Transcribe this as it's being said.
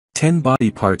10 body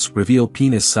parts reveal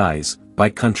penis size, by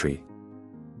country.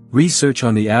 Research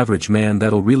on the average man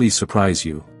that'll really surprise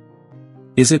you.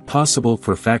 Is it possible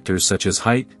for factors such as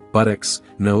height, buttocks,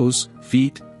 nose,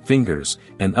 feet, fingers,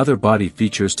 and other body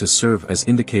features to serve as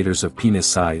indicators of penis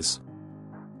size?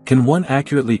 Can one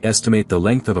accurately estimate the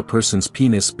length of a person's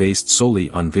penis based solely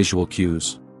on visual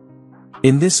cues?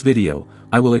 In this video,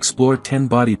 I will explore 10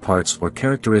 body parts or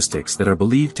characteristics that are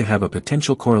believed to have a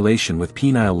potential correlation with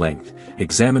penile length,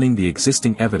 examining the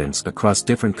existing evidence across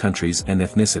different countries and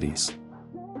ethnicities.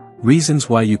 Reasons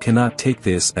why you cannot take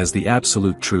this as the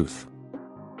absolute truth.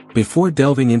 Before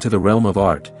delving into the realm of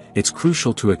art, it's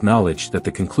crucial to acknowledge that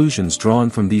the conclusions drawn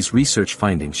from these research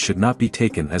findings should not be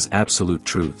taken as absolute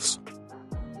truths.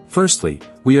 Firstly,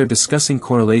 we are discussing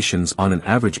correlations on an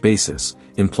average basis,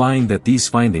 implying that these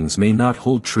findings may not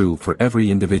hold true for every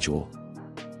individual.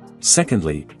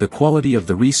 Secondly, the quality of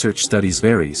the research studies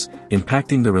varies,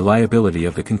 impacting the reliability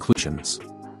of the conclusions.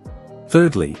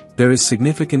 Thirdly, there is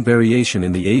significant variation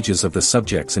in the ages of the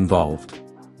subjects involved.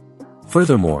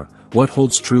 Furthermore, what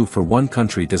holds true for one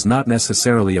country does not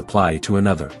necessarily apply to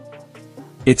another.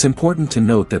 It's important to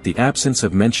note that the absence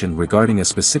of mention regarding a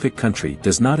specific country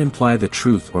does not imply the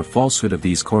truth or falsehood of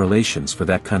these correlations for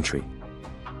that country.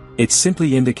 It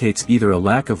simply indicates either a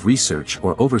lack of research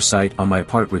or oversight on my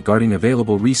part regarding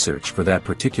available research for that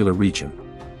particular region.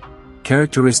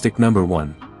 Characteristic number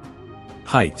 1.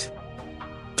 Height.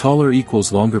 Taller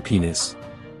equals longer penis.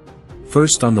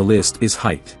 First on the list is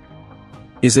height.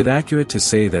 Is it accurate to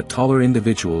say that taller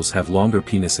individuals have longer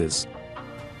penises?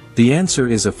 The answer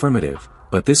is affirmative,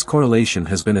 but this correlation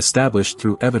has been established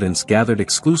through evidence gathered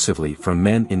exclusively from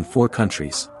men in 4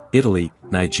 countries: Italy,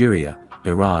 Nigeria,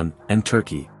 Iran, and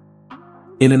Turkey.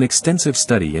 In an extensive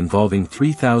study involving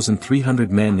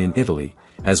 3,300 men in Italy,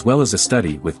 as well as a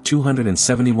study with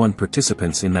 271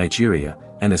 participants in Nigeria,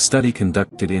 and a study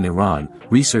conducted in Iran,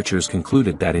 researchers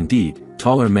concluded that indeed,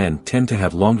 taller men tend to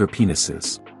have longer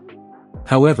penises.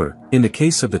 However, in the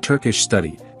case of the Turkish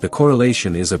study, the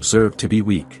correlation is observed to be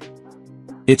weak.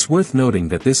 It's worth noting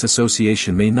that this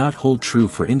association may not hold true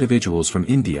for individuals from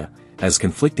India, as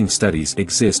conflicting studies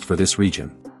exist for this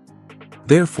region.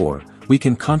 Therefore, we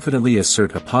can confidently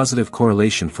assert a positive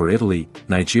correlation for Italy,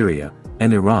 Nigeria,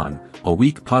 and Iran, a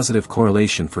weak positive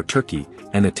correlation for Turkey,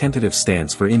 and a tentative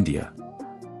stance for India.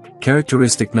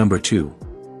 Characteristic number 2.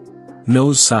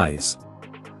 Nose size.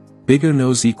 Bigger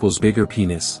nose equals bigger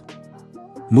penis.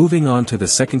 Moving on to the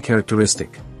second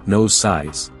characteristic, nose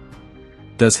size.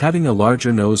 Does having a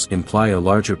larger nose imply a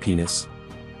larger penis?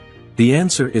 The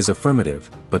answer is affirmative,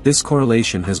 but this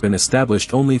correlation has been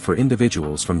established only for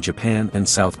individuals from Japan and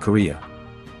South Korea.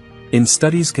 In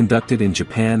studies conducted in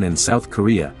Japan and South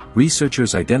Korea,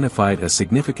 researchers identified a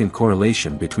significant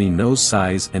correlation between nose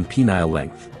size and penile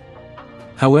length.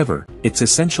 However, it's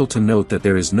essential to note that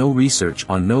there is no research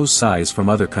on nose size from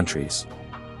other countries.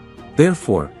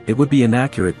 Therefore, it would be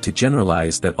inaccurate to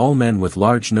generalize that all men with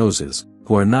large noses,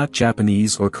 who are not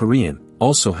Japanese or Korean,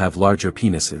 also have larger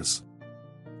penises.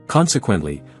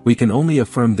 Consequently, we can only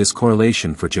affirm this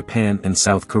correlation for Japan and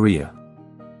South Korea.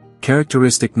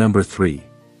 Characteristic number 3.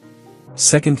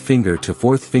 Second finger to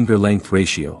fourth finger length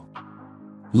ratio.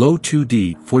 Low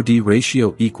 2D, 4D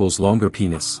ratio equals longer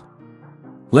penis.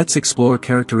 Let's explore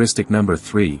characteristic number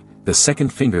 3, the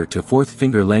second finger to fourth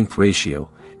finger length ratio,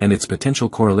 and its potential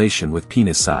correlation with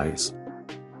penis size.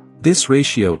 This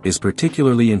ratio is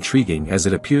particularly intriguing as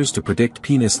it appears to predict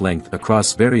penis length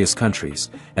across various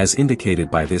countries, as indicated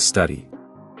by this study.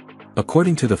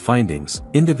 According to the findings,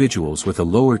 individuals with a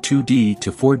lower 2D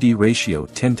to 4D ratio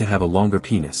tend to have a longer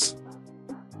penis.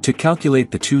 To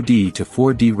calculate the 2D to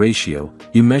 4D ratio,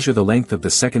 you measure the length of the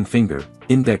second finger,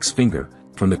 index finger,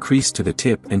 from the crease to the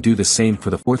tip and do the same for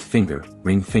the fourth finger,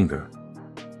 ring finger.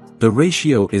 The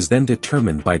ratio is then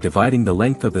determined by dividing the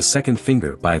length of the second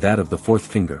finger by that of the fourth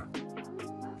finger.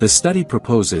 The study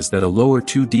proposes that a lower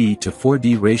 2D to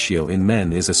 4D ratio in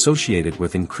men is associated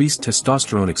with increased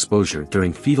testosterone exposure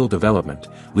during fetal development,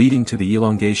 leading to the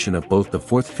elongation of both the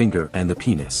fourth finger and the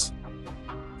penis.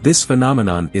 This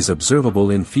phenomenon is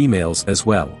observable in females as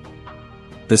well.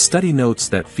 The study notes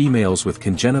that females with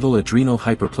congenital adrenal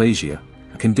hyperplasia,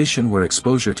 a condition where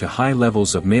exposure to high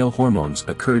levels of male hormones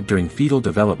occurred during fetal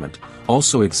development,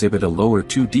 also exhibit a lower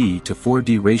 2D to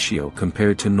 4D ratio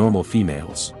compared to normal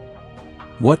females.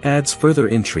 What adds further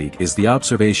intrigue is the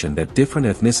observation that different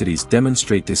ethnicities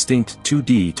demonstrate distinct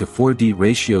 2D to 4D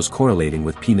ratios correlating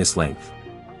with penis length.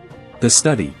 The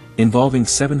study, involving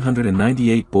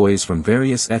 798 boys from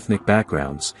various ethnic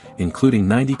backgrounds, including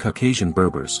 90 Caucasian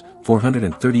Berbers,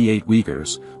 438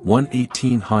 Uyghurs,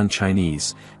 118 Han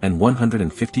Chinese, and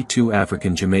 152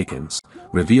 African Jamaicans,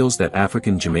 reveals that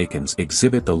African Jamaicans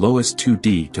exhibit the lowest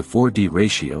 2D to 4D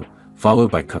ratio,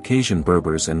 followed by Caucasian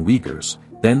Berbers and Uyghurs,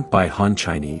 then by Han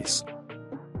Chinese.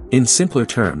 In simpler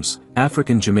terms,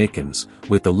 African Jamaicans,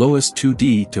 with the lowest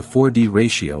 2D to 4D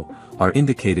ratio, are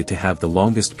indicated to have the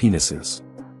longest penises.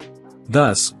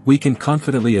 Thus, we can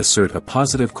confidently assert a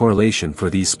positive correlation for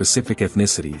these specific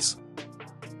ethnicities.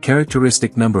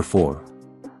 Characteristic number 4.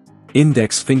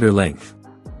 Index finger length.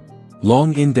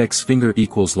 Long index finger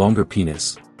equals longer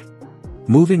penis.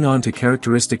 Moving on to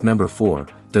characteristic number 4,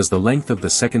 does the length of the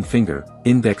second finger,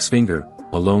 index finger,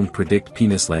 alone predict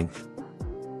penis length?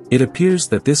 It appears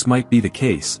that this might be the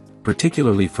case,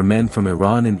 particularly for men from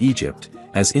Iran and Egypt,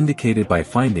 as indicated by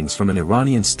findings from an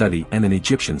Iranian study and an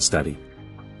Egyptian study.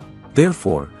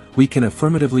 Therefore, we can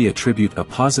affirmatively attribute a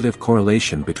positive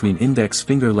correlation between index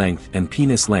finger length and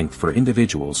penis length for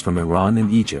individuals from Iran and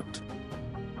Egypt.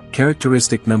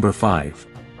 Characteristic number 5.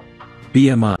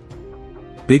 BMI.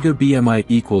 Bigger BMI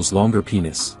equals longer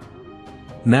penis.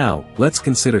 Now, let's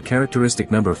consider characteristic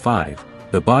number 5,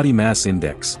 the body mass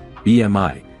index,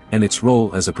 BMI, and its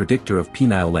role as a predictor of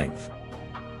penile length.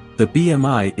 The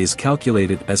BMI is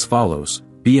calculated as follows,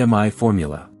 BMI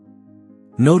formula.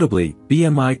 Notably,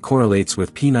 BMI correlates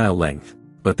with penile length,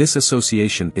 but this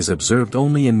association is observed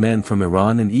only in men from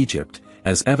Iran and Egypt,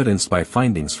 as evidenced by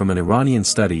findings from an Iranian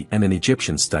study and an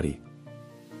Egyptian study.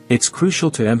 It's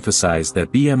crucial to emphasize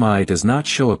that BMI does not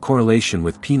show a correlation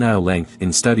with penile length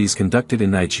in studies conducted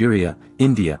in Nigeria,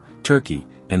 India, Turkey,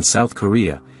 and South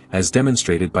Korea, as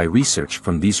demonstrated by research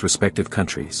from these respective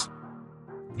countries.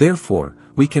 Therefore,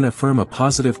 we can affirm a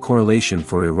positive correlation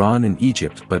for Iran and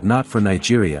Egypt but not for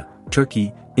Nigeria,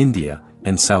 Turkey, India,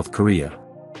 and South Korea.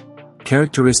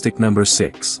 Characteristic number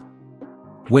 6.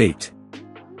 Weight.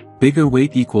 Bigger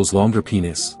weight equals longer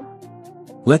penis.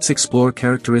 Let's explore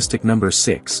characteristic number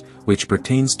 6, which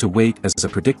pertains to weight as a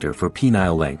predictor for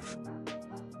penile length.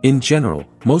 In general,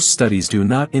 most studies do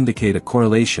not indicate a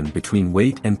correlation between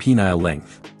weight and penile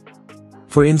length.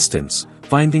 For instance,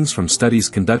 findings from studies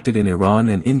conducted in Iran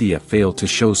and India fail to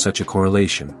show such a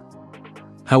correlation.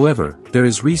 However, there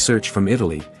is research from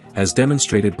Italy, as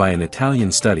demonstrated by an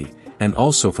Italian study, and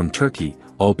also from Turkey,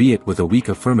 albeit with a weak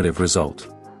affirmative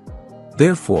result.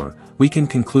 Therefore, we can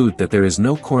conclude that there is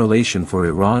no correlation for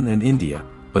Iran and India,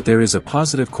 but there is a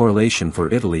positive correlation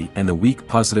for Italy and a weak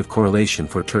positive correlation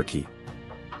for Turkey.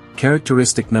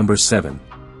 Characteristic number 7.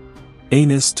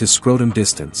 Anus to scrotum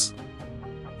distance.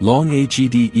 Long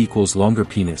AGD equals longer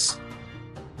penis.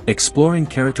 Exploring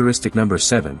characteristic number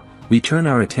 7, we turn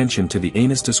our attention to the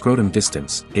anus to scrotum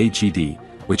distance, AGD,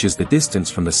 which is the distance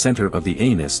from the center of the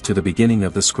anus to the beginning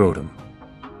of the scrotum.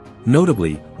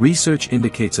 Notably, research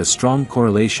indicates a strong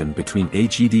correlation between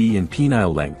AGD and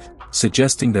penile length,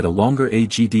 suggesting that a longer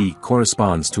AGD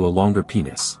corresponds to a longer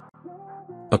penis.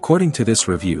 According to this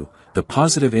review, the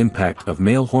positive impact of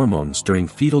male hormones during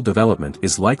fetal development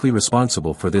is likely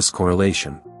responsible for this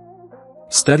correlation.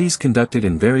 Studies conducted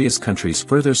in various countries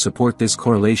further support this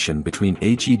correlation between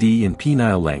AGD and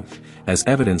penile length, as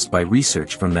evidenced by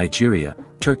research from Nigeria,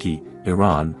 Turkey,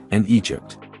 Iran, and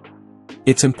Egypt.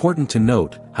 It's important to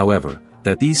note, however,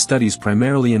 that these studies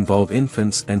primarily involve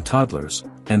infants and toddlers,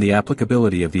 and the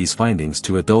applicability of these findings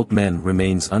to adult men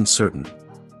remains uncertain.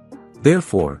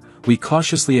 Therefore, we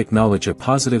cautiously acknowledge a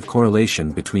positive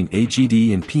correlation between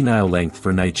AGD and penile length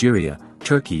for Nigeria,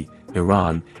 Turkey,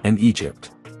 Iran, and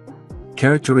Egypt.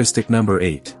 Characteristic number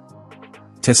 8.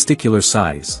 Testicular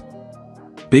size.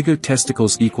 Bigger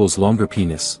testicles equals longer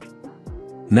penis.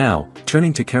 Now,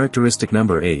 turning to characteristic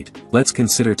number 8, let's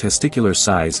consider testicular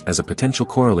size as a potential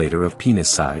correlator of penis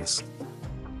size.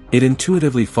 It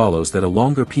intuitively follows that a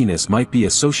longer penis might be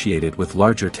associated with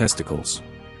larger testicles.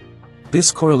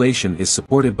 This correlation is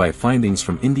supported by findings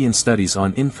from Indian studies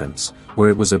on infants, where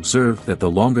it was observed that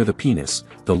the longer the penis,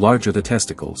 the larger the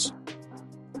testicles.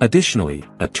 Additionally,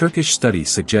 a Turkish study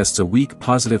suggests a weak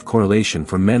positive correlation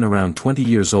for men around 20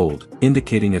 years old,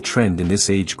 indicating a trend in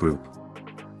this age group.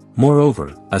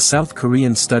 Moreover, a South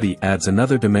Korean study adds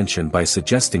another dimension by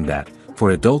suggesting that,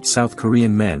 for adult South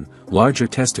Korean men, larger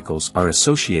testicles are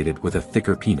associated with a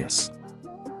thicker penis.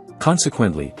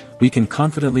 Consequently, we can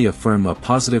confidently affirm a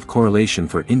positive correlation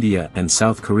for India and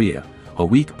South Korea, a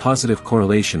weak positive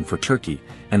correlation for Turkey,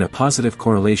 and a positive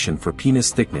correlation for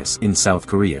penis thickness in South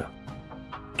Korea.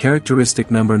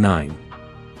 Characteristic number 9.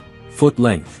 Foot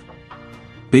length.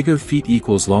 Bigger feet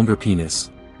equals longer penis.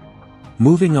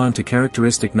 Moving on to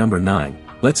characteristic number 9,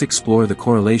 let's explore the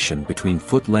correlation between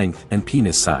foot length and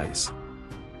penis size.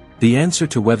 The answer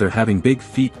to whether having big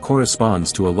feet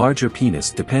corresponds to a larger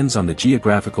penis depends on the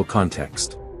geographical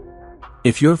context.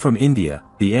 If you're from India,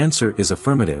 the answer is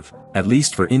affirmative, at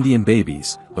least for Indian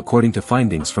babies, according to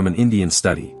findings from an Indian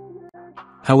study.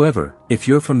 However, if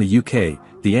you're from the UK,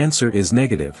 the answer is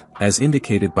negative, as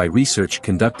indicated by research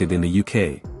conducted in the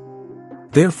UK.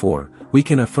 Therefore, we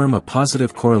can affirm a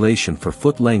positive correlation for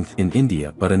foot length in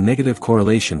India but a negative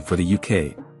correlation for the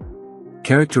UK.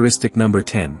 Characteristic number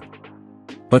 10.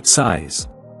 Butt size.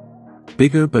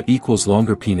 Bigger but equals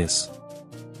longer penis.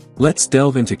 Let's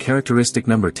delve into characteristic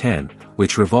number 10,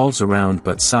 which revolves around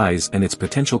butt size and its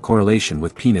potential correlation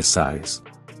with penis size.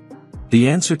 The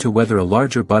answer to whether a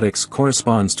larger buttocks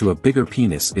corresponds to a bigger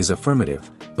penis is affirmative,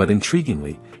 but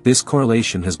intriguingly, this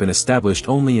correlation has been established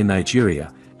only in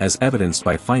Nigeria, as evidenced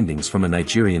by findings from a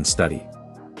Nigerian study.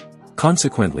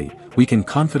 Consequently, we can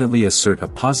confidently assert a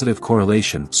positive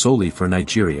correlation solely for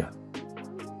Nigeria.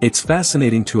 It's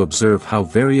fascinating to observe how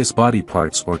various body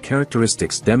parts or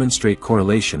characteristics demonstrate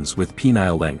correlations with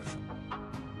penile length.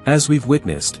 As we've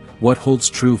witnessed, what holds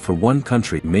true for one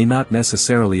country may not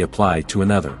necessarily apply to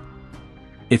another.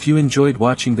 If you enjoyed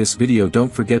watching this video,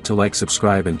 don't forget to like,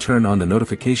 subscribe and turn on the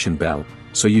notification bell,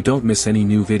 so you don't miss any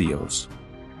new videos.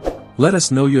 Let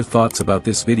us know your thoughts about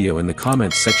this video in the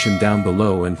comments section down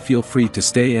below and feel free to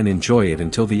stay and enjoy it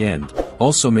until the end.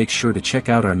 Also make sure to check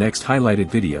out our next highlighted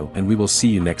video and we will see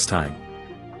you next time.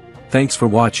 Thanks for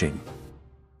watching.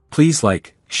 Please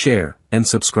like, share, and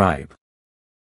subscribe.